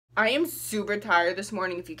I am super tired this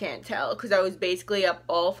morning, if you can't tell, because I was basically up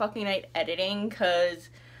all fucking night editing, because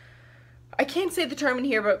I can't say the term in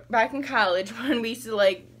here, but back in college, when we used to,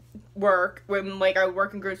 like, work, when, like, I would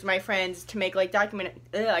work in groups with my friends to make, like, I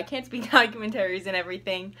can't speak documentaries and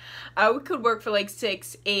everything, I could work for, like,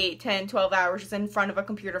 6, 8, 10, 12 hours just in front of a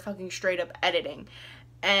computer fucking straight up editing.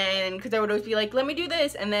 And because I would always be like, let me do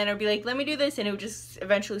this, and then I'd be like, let me do this, and it would just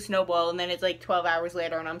eventually snowball, and then it's like 12 hours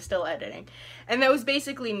later and I'm still editing. And that was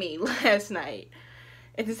basically me last night.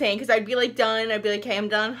 It's insane, because I'd be like done, I'd be like, hey, I'm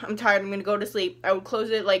done, I'm tired, I'm gonna go to sleep. I would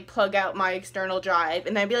close it, like plug out my external drive,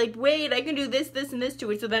 and then I'd be like, wait, I can do this, this, and this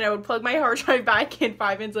to it. So then I would plug my hard drive back in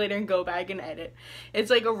 5 minutes later and go back and edit.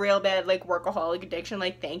 It's like a real bad like workaholic addiction.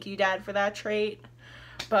 Like, thank you, Dad, for that trait.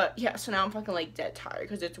 But yeah, so now I'm fucking like dead tired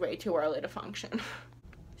because it's way too early to function.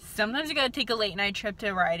 Sometimes you gotta take a late night trip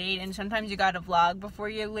to Rite Aid, and sometimes you gotta vlog before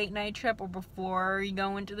your late night trip or before you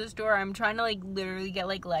go into the store. I'm trying to like literally get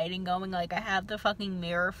like lighting going. Like, I have the fucking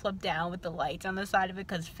mirror flipped down with the lights on the side of it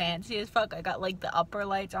because fancy as fuck. I got like the upper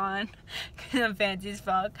lights on because I'm fancy as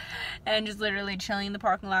fuck, and just literally chilling in the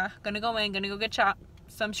parking lot. Gonna go in, gonna go get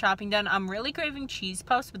some shopping done. I'm really craving cheese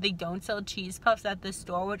puffs, but they don't sell cheese puffs at the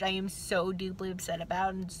store, which I am so deeply upset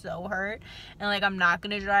about and so hurt. And like, I'm not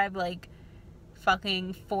gonna drive like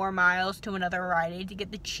fucking 4 miles to another Rite Aid to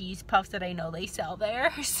get the cheese puffs that I know they sell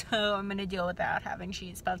there. So I'm gonna deal with that, having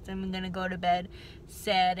cheese puffs, and I'm gonna go to bed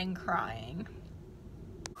sad and crying.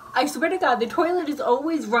 I swear to God, the toilet is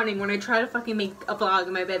always running when I try to fucking make a vlog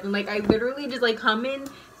in my bed. And like, I literally just like come in,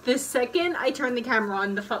 the second I turn the camera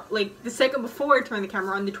on, the second before I turn the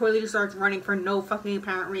camera on, the toilet just starts running for no fucking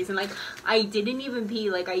apparent reason. Like, I didn't even pee,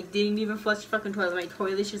 like I didn't even flush the fucking toilet. My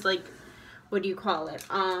toilet's just like, what do you call it?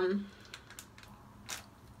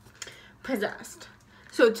 Possessed.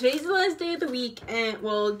 So today's the last day of the week, and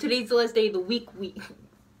well, today's the last day of the week.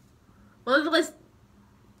 Well, the last,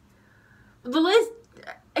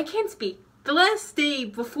 I can't speak. The last day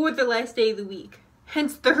before the last day of the week,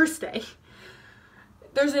 hence Thursday.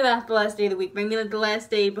 Thursday, not the last day of the week, but I mean like the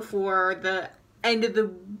last day before the end of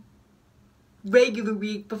the regular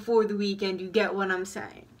week, before the weekend. You get what I'm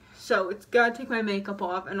saying? So it's gotta take my makeup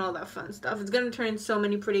off and all that fun stuff. It's gonna turn so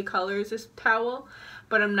many pretty colors, this towel,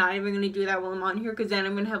 but I'm not even gonna do that while I'm on here, because then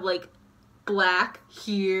I'm gonna have like black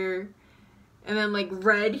here and then like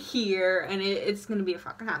red here, and it's gonna be a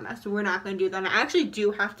fucking hot mess. So we're not gonna do that. And I actually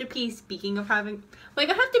do have to pee. Speaking of having, like,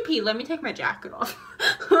 I have to pee. Let me take my jacket off.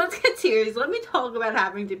 Let's get serious. Let me talk about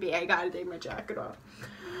having to pee. I gotta take my jacket off.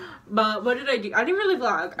 But what did I do? I didn't really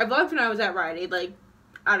vlog. I vlogged when I was at Rite Aid, like,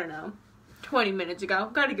 I don't know, 20 minutes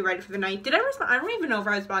ago. Gotta get ready for the night. Did I respond? I don't even know if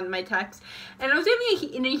I responded to my text. And I was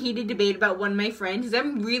in a heated debate about one of my friends, because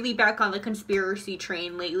I'm really back on the conspiracy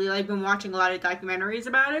train lately. Like, I've been watching a lot of documentaries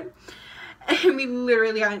about it. And we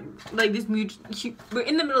literally are like this huge, we're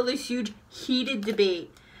in the middle of this huge heated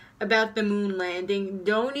debate about the moon landing.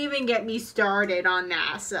 Don't even get me started on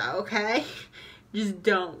NASA, okay? Just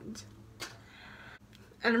don't.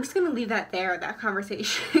 And I'm just going to leave that there, that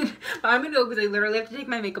conversation. But I'm going to go because I literally have to take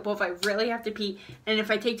my makeup off. I really have to pee. And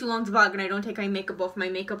if I take too long to vlog and I don't take my makeup off, my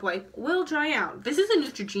makeup wipe will dry out. This is a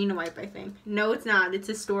Neutrogena wipe, I think. No, it's not. It's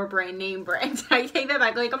a store brand, name brand. I take that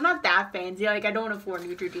back. Like, I'm not that fancy. Like, I don't afford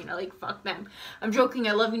Neutrogena. Like, fuck them. I'm joking.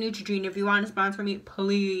 I love you, Neutrogena. If you want to sponsor me,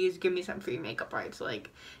 please give me some free makeup wipes.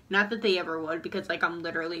 Like, not that they ever would, because, like, I'm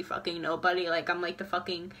literally fucking nobody. Like, I'm like the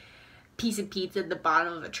fucking piece of pizza at the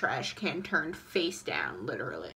bottom of a trash can turned face down, literally.